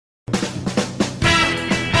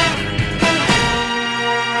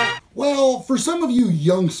Well, for some of you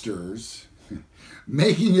youngsters,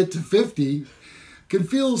 making it to 50 can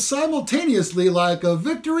feel simultaneously like a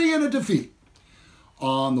victory and a defeat.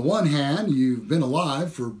 On the one hand, you've been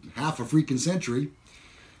alive for half a freaking century.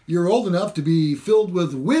 You're old enough to be filled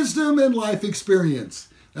with wisdom and life experience.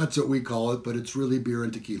 That's what we call it, but it's really beer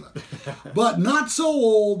and tequila. But not so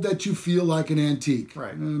old that you feel like an antique.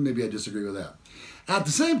 Right. Maybe I disagree with that. At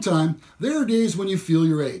the same time, there are days when you feel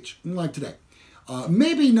your age, like today.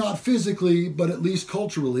 Maybe not physically, but at least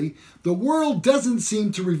culturally, the world doesn't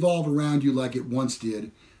seem to revolve around you like it once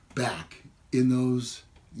did back in those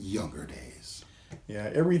younger days.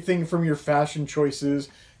 Yeah, everything from your fashion choices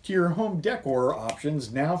to your home decor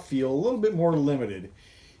options now feel a little bit more limited.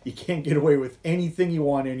 You can't get away with anything you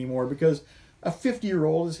want anymore because a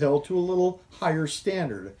 50-year-old is held to a little higher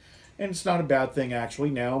standard. And it's not a bad thing, actually.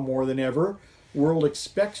 Now, more than ever, the world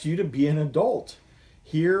expects you to be an adult.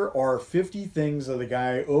 Here are 50 things that a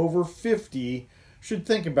guy over 50 should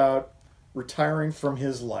think about retiring from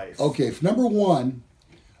his life. Okay, number one,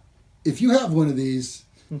 if you have one of these,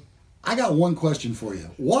 I got one question for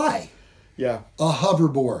you. Why? Yeah. A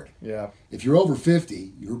hoverboard. Yeah. If you're over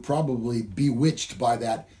 50, you're probably bewitched by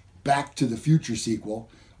that Back to the Future sequel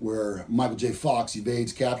where Michael J. Fox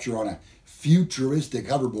evades capture on a futuristic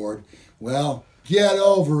hoverboard. Well, get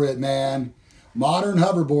over it, man. Modern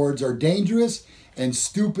hoverboards are dangerous and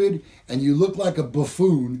stupid, and you look like a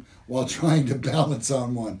buffoon while trying to balance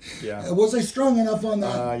on one. Yeah. Was I strong enough on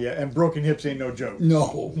that? Yeah, and broken hips ain't no joke.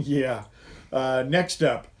 No. Yeah. Next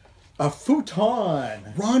up, a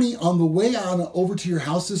futon. Ronnie, on the way on over to your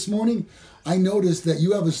house this morning, I noticed that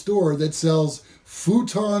you have a store that sells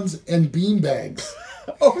futons and beanbags.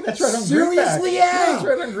 Oh, that's right on Greenback. Seriously, yeah. That's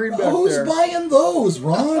right on Greenback. Who's there. buying those,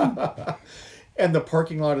 Ron? And the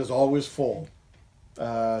parking lot is always full.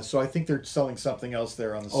 So I think they're selling something else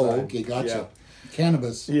there on the side. Oh, okay, gotcha.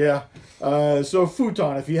 Cannabis. Yeah. So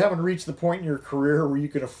futon, if you haven't reached the point in your career where you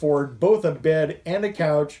can afford both a bed and a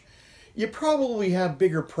couch, you probably have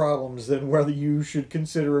bigger problems than whether you should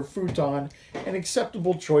consider a futon an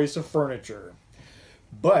acceptable choice of furniture.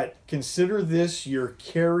 But consider this your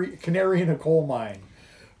canary in a coal mine.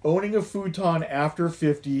 Owning a futon after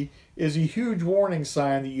 50 is a huge warning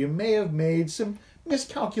sign that you may have made some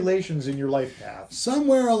miscalculations in your life path.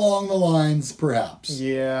 Somewhere along the lines, perhaps.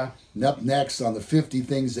 Yeah. Up next on the 50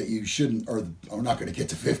 things that you shouldn't, or we're not going to get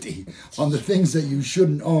to 50, on the things that you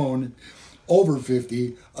shouldn't own over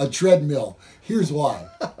 50, a treadmill. Here's why.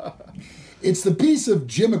 It's the piece of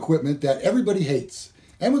gym equipment that everybody hates,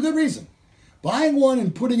 and with good reason. Buying one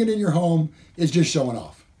and putting it in your home is just showing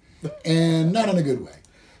off, and not in a good way.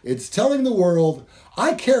 It's telling the world,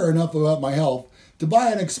 I care enough about my health to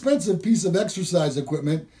buy an expensive piece of exercise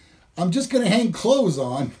equipment I'm just going to hang clothes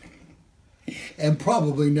on and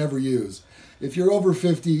probably never use. If you're over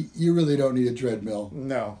 50, you really don't need a treadmill.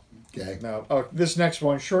 No. Okay. No. Oh, this next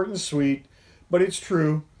one, short and sweet, but it's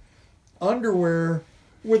true. Underwear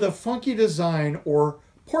with a funky design or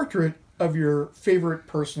portrait of your favorite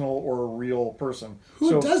personal or real person.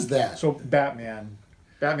 Who does that? So Batman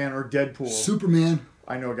or Deadpool. Superman.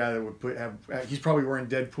 I know a guy that would he's probably wearing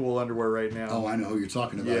Deadpool underwear right now. Oh, I know who you're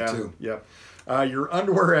talking about too. Yeah. Your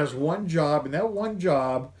underwear has one job, and that one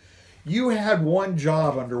job, you had one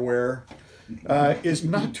job underwear, is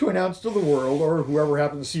not to announce to the world or whoever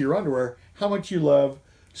happens to see your underwear how much you love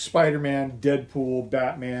Spider-Man, Deadpool,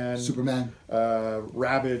 Batman, Superman,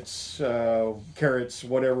 rabbits, carrots,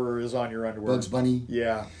 whatever is on your underwear. Bugs Bunny.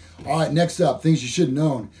 Yeah. All right, next up, things you shouldn't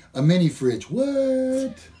own. A mini fridge.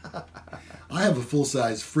 What? I have a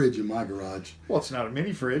full-size fridge in my garage. Well, it's not a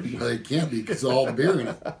mini fridge. Well, it can't be because of all the beer in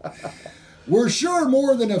it. We're sure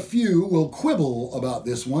more than a few will quibble about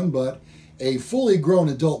this one, but a fully grown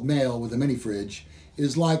adult male with a mini fridge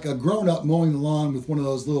is like a grown-up mowing the lawn with one of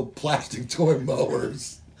those little plastic toy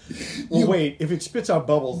mowers. Well, wait, if it spits out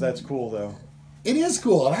bubbles, that's cool, though. It is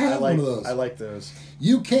cool. I have one of those. I like those.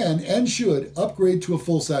 You can and should upgrade to a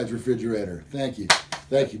full-size refrigerator. Thank you.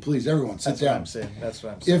 Thank you. Please, everyone, sit down. That's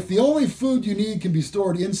what I'm saying. If the only food you need can be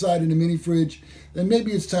stored inside in a mini fridge, then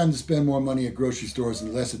maybe it's time to spend more money at grocery stores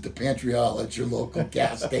and less at the pantry aisle at your local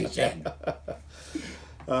gas station.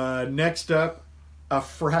 Next up, a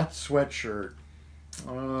frat sweatshirt.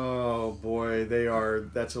 Oh boy,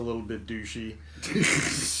 that's a little bit douchey.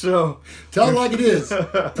 So tell it like it is.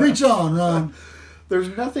 Preach on, Ron. There's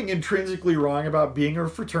nothing intrinsically wrong about being a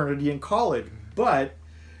fraternity in college, but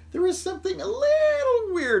there is something a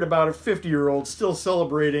little weird about a 50-year-old still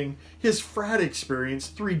celebrating his frat experience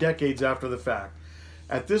 3 decades after the fact.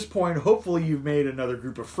 At this point, hopefully you've made another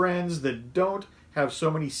group of friends that don't have so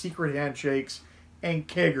many secret handshakes and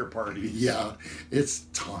kegger parties. Yeah, it's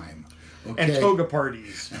time. And toga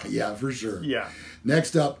parties. Yeah, for sure. Yeah.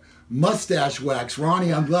 Next up, mustache wax.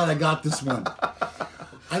 Ronnie, I'm glad I got this one.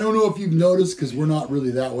 I don't know if you've noticed, because we're not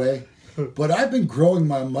really that way, but I've been growing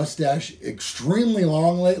my mustache extremely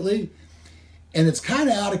long lately, and it's kind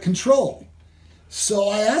of out of control. So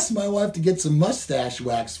I asked my wife to get some mustache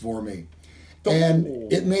wax for me.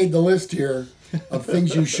 And it made the list here of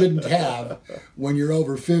things you shouldn't have when you're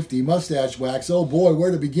over 50. Mustache wax. Oh boy,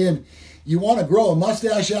 where to begin? You want to grow a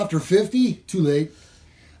mustache after 50? Too late.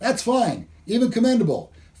 That's fine. Even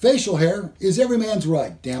commendable. Facial hair is every man's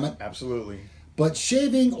right, damn it. Absolutely. But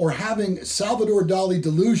shaving or having Salvador Dali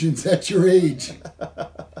delusions at your age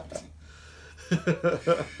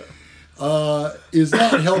is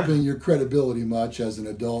not helping your credibility much as an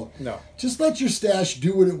adult. No. Just let your stash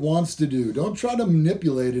do what it wants to do. Don't try to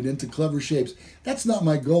manipulate it into clever shapes. That's not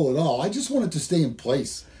my goal at all. I just want it to stay in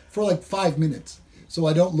place for like 5 minutes so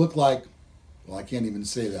I don't look like, well, I can't even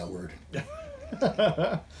say that word.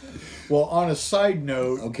 Well, on a side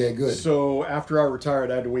note, okay, good. So after I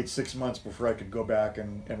retired, I had to wait 6 months before I could go back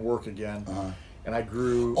and work again. And I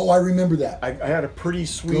grew. Oh, I remember that. I had a pretty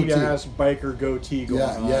sweet-ass biker goatee going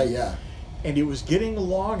on. Yeah. And it was getting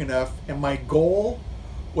long enough, and my goal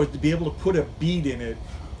was to be able to put a bead in it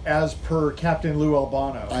as per Captain Lou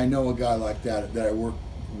Albano. I know a guy like that I work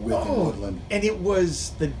with in Woodland. And it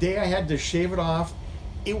was the day I had to shave it off.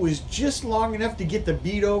 It was just long enough to get the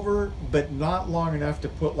bead over, but not long enough to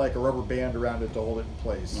put like a rubber band around it to hold it in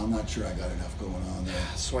place. I'm not sure I got enough going on there.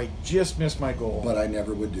 So I just missed my goal. But I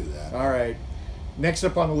never would do that. All right. Next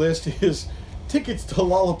up on the list is tickets to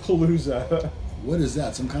Lollapalooza. What is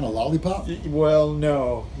that? Some kind of lollipop? Well,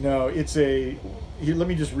 no. It's a... Here, let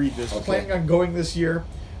me just read this. Okay. Planning on going this year,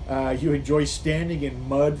 you enjoy standing in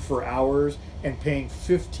mud for hours and paying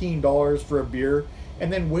 $15 for a beer,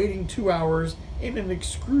 and then waiting 2 hours in an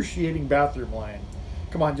excruciating bathroom line.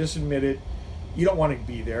 Come on, just admit it. You don't want to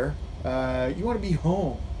be there. You want to be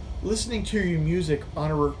home, listening to your music on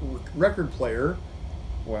a record player,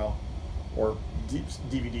 well, or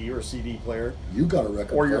DVD or CD player. You got a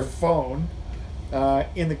record or player. your phone,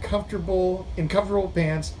 in comfortable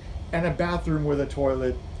pants, and a bathroom with a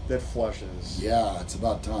toilet that flushes. Yeah, it's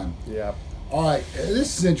about time. Yeah. All right,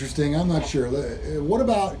 this is interesting. I'm not sure. What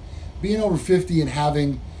about being over 50 and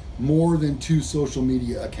having more than 2 social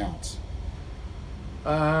media accounts?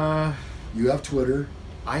 You have Twitter.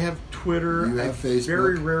 I have Twitter. You have Facebook.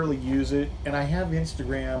 Very rarely use it, and I have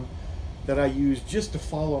Instagram that I use just to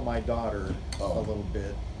follow my daughter a little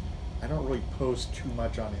bit. I don't really post too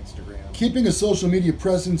much on Instagram. Keeping a social media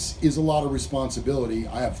presence is a lot of responsibility.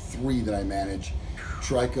 I have 3 that I manage.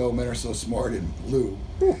 Trico, Men Are So Smart, and Lou.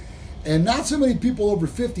 And not so many people over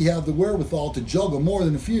 50 have the wherewithal to juggle more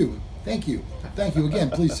than a few. Thank you. Thank you again.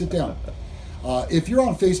 Please sit down. If you're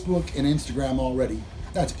on Facebook and Instagram already,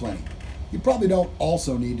 that's plenty. You probably don't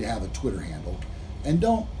also need to have a Twitter handle. And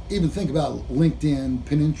don't even think about LinkedIn,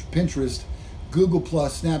 Pinterest, Google+,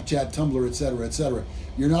 Snapchat, Tumblr, etc., etc.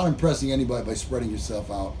 You're not impressing anybody by spreading yourself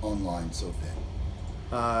out online so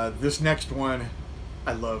thin. This next one,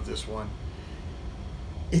 I love this one.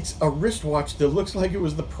 It's a wristwatch that looks like it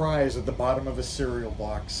was the prize at the bottom of a cereal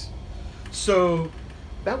box. So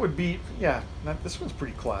that would be, this one's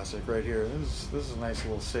pretty classic right here. This is a nice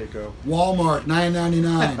little Seiko. Walmart,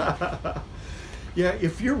 $9.99. Yeah,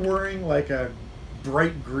 if you're wearing like a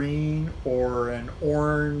bright green or an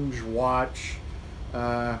orange watch,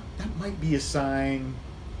 that might be a sign.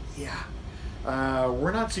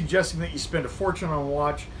 We're not suggesting that you spend a fortune on a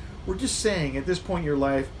watch. We're just saying at this point in your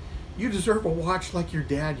life, you deserve a watch like your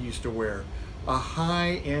dad used to wear. A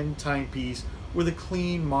high-end timepiece with a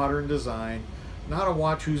clean, modern design. Not a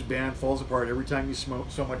watch whose band falls apart every time you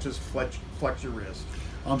so much as flex your wrist.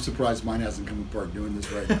 I'm surprised mine hasn't come apart doing this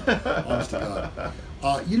right now. Honest to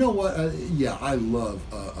God. You know what? I love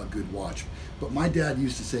a good watch. But my dad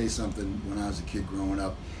used to say something when I was a kid growing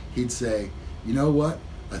up. He'd say, you know what?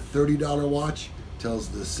 A $30 watch tells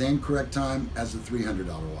the same correct time as a $300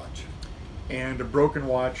 watch. And a broken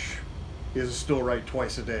watch is still right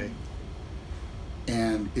twice a day.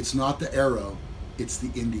 And it's not the arrow, it's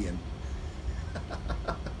the Indian.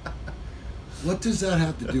 What does that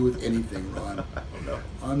have to do with anything, Ron? I don't know.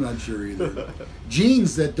 I'm not sure either.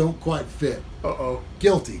 Jeans that don't quite fit. Uh-oh.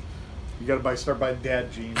 Guilty. You gotta start buying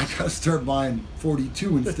dad jeans. I gotta start buying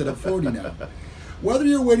 42 instead of 40 now. Whether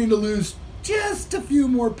you're waiting to lose just a few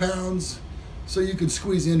more pounds so you can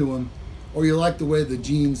squeeze into them, or you like the way the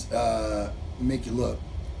jeans make you look,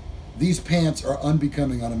 these pants are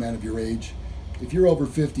unbecoming on a man of your age. If you're over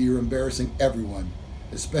 50, you're embarrassing everyone,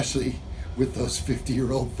 especially with those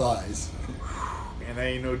 50-year-old thighs. Man, that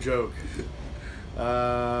ain't no joke.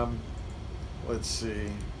 let's see.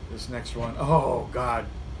 This next one. Oh, God.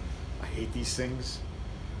 I hate these things.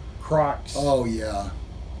 Crocs. Oh, yeah.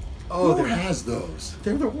 Oh, who has those?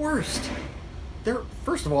 They're the worst.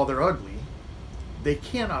 First of all, they're ugly. They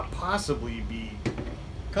cannot possibly be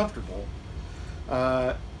comfortable.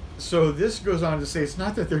 So this goes on to say it's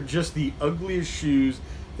not that they're just the ugliest shoes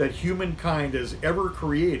that humankind has ever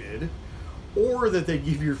created, or that they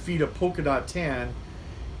give your feet a polka dot tan.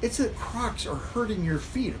 It's that Crocs are hurting your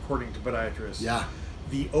feet, according to podiatrists. Yeah.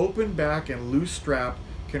 The open back and loose strap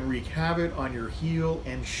can wreak havoc on your heel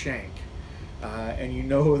and shank. And you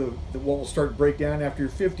know the what will start to break down after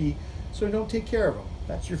you're 50, so don't take care of them.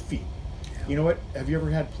 That's your feet. Yeah. You know what? Have you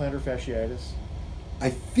ever had plantar fasciitis? I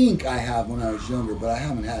think I have when I was younger, but I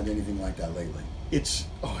haven't had anything like that lately. It's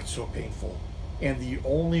so painful. And the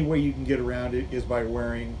only way you can get around it is by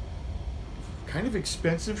wearing kind of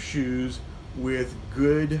expensive shoes with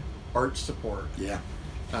good arch support. Yeah.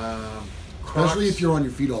 Crocs, especially if you're on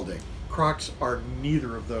your feet all day. Crocs are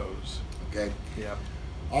neither of those. Okay. Yeah.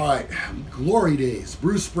 All right. Glory days.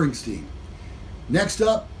 Bruce Springsteen. Next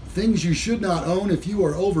up, things you should not own if you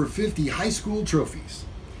are over 50 high school trophies.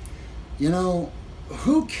 You know,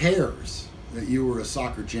 who cares that you were a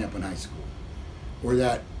soccer champ in high school, or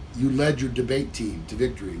that you led your debate team to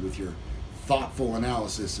victory with your thoughtful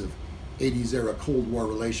analysis of 80s era Cold War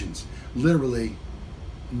relations? Literally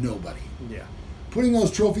nobody. Yeah. Putting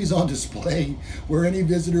those trophies on display where any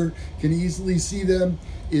visitor can easily see them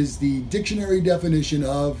is the dictionary definition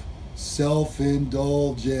of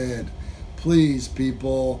self-indulgent. Please,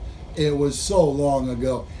 people, it was so long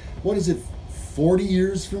ago. What is it, 40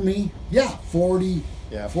 years for me? Yeah, 40,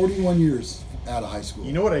 yeah. 41 years out of high school.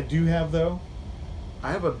 You know what I do have, though?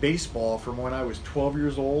 I have a baseball from when I was 12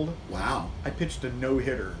 years old. Wow. I pitched a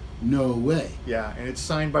no-hitter. No way. Yeah, and it's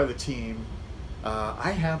signed by the team.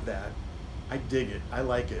 I have that. I dig it. I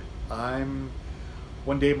like it.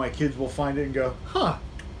 One day my kids will find it and go, huh.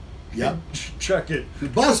 Yep. Chuck it.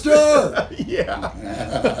 Buster! Yeah.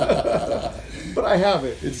 But I have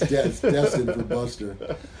it. It's destined for Buster.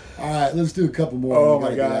 All right, let's do a couple more. Oh, we my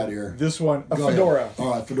God. Get out of here. This one, a Go fedora. Ahead.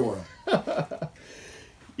 All right, fedora.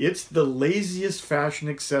 It's the laziest fashion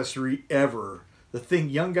accessory ever. The thing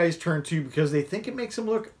young guys turn to because they think it makes them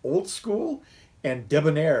look old school and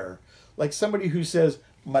debonair. Like somebody who says,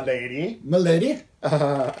 "My lady." My lady.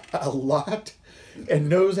 A lot. And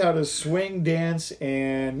knows how to swing, dance,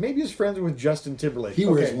 and maybe is friends with Justin Timberlake. He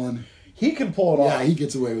wears one. He can pull it off. Yeah, he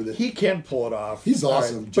gets away with it. He can pull it off. He's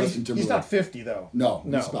awesome, right. Justin Timberlake. He's not 50, though. No,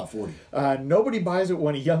 he's about 40. Nobody buys it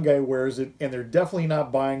when a young guy wears it, and they're definitely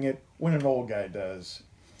not buying it when an old guy does.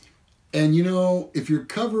 And you know, if you're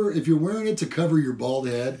wearing it to cover your bald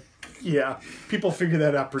head, yeah, people figure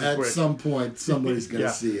that out pretty quick. At some point, somebody's going to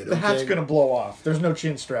see it. The hat's going to blow off. There's no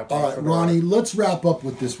chin strap. All right, Ronnie, let's wrap up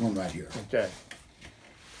with this one right here. Okay.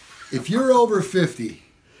 If you're over 50,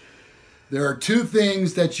 there are two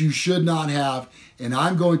things that you should not have, and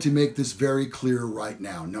I'm going to make this very clear right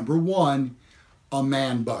now. Number one, a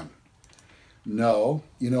man bun. No,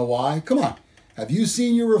 you know why? Come on. Have you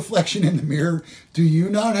seen your reflection in the mirror? Do you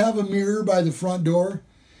not have a mirror by the front door?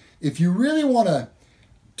 If you really want to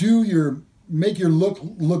make your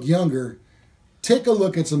look younger, take a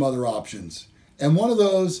look at some other options. And one of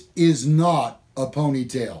those is not a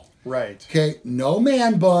ponytail. Right. Okay, no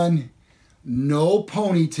man bun, no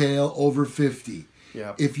ponytail over 50.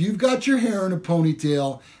 Yeah. If you've got your hair in a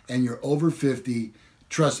ponytail and you're over 50,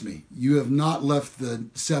 trust me, you have not left the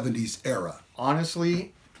 70s era.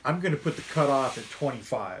 Honestly, I'm going to put the cutoff at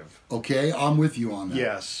 25. Okay, I'm with you on that.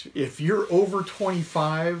 Yes. If you're over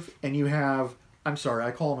 25 and you have, I'm sorry,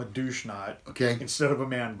 I call them a douche knot instead of a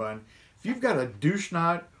man bun. If you've got a douche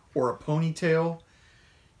knot or a ponytail,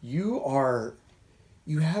 you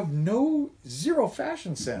have zero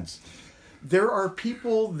fashion sense. There are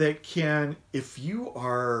people that can, if you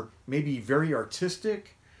are maybe very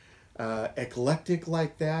artistic, eclectic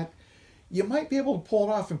like that, you might be able to pull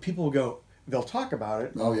it off and people will go, they'll talk about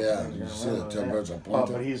it. Oh, yeah.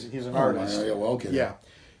 But he's an artist. Yeah, well, okay. Yeah.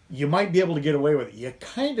 You might be able to get away with it. You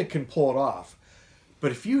kind of can pull it off.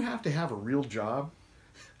 But if you have to have a real job,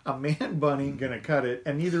 a man bun ain't going to cut it,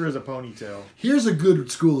 and neither is a ponytail. Here's a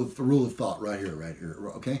good rule of thought right here,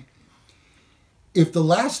 okay? If the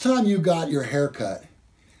last time you got your hair cut,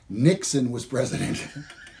 Nixon was president,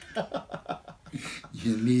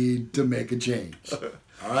 you need to make a change.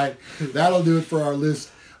 All right? That'll do it for our list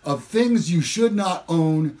of things you should not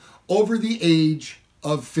own over the age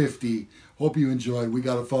of 50. Hope you enjoyed. We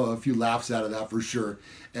got a few laughs out of that for sure.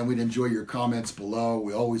 And we'd enjoy your comments below.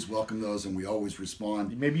 We always welcome those and we always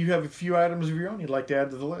respond. Maybe you have a few items of your own you'd like to add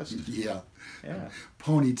to the list. Yeah. Yeah.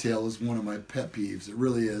 Ponytail is one of my pet peeves. It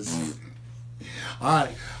really is. All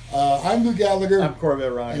right. I'm Lou Gallagher. I'm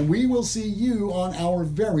Corvette Ronnie. And we will see you on our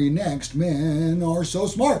very next Men Are So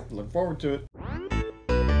Smart. Look forward to it.